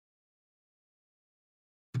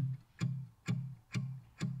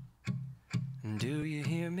Do you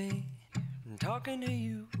hear me? I'm talking to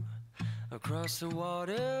you. Across the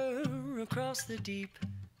water, across the deep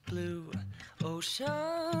blue ocean,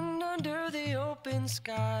 under the open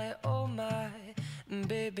sky. Oh my,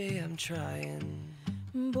 baby, I'm trying.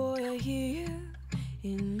 Boy, I hear you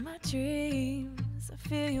in my dreams. I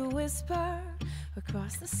feel you whisper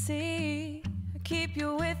across the sea. I keep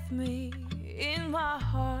you with me in my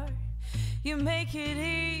heart. You make it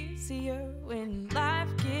easier when life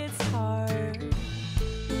gets hard.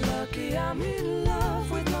 Lucky I'm in love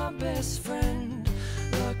with my best friend.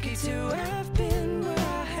 Lucky to have been where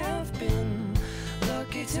I have been.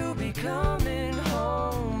 Lucky to be coming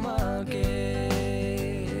home again.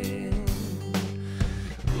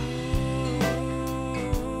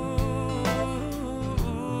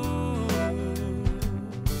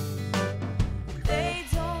 They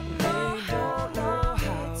don't know how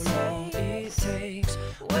long it takes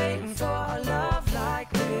Waiting for a love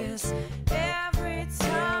like this. every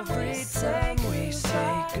time We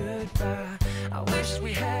say goodbye. I wish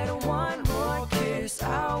we had one more kiss.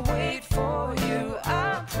 I'll wait for you.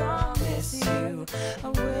 I promise you I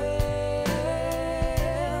will.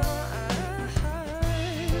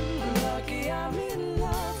 I'm lucky I'm in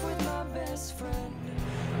love with my best friend.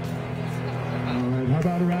 All right, how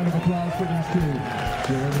about a round of applause for these two?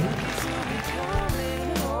 Jeremy? To be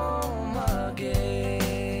coming home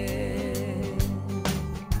again.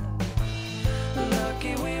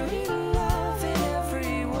 Lucky we're in love in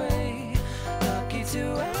every way. Lucky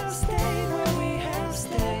to have stayed where we have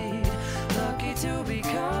stayed. Lucky to be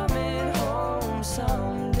coming home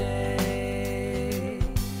someday.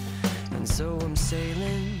 And so I'm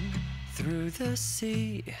sailing through the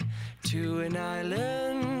sea to an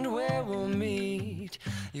island where we'll meet.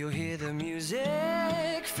 You'll hear the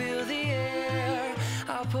music, feel the air.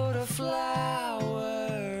 I'll put a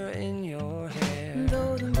flower in your hair.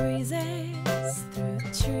 golden breezes through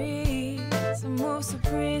the trees move so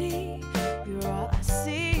pretty. You're all I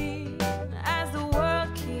see as the world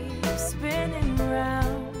keeps spinning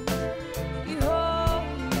round. You hold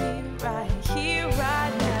me right here,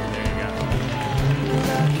 right now.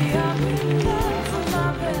 Lucky I'm in love with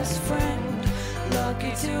my best friend.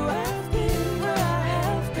 Lucky to have been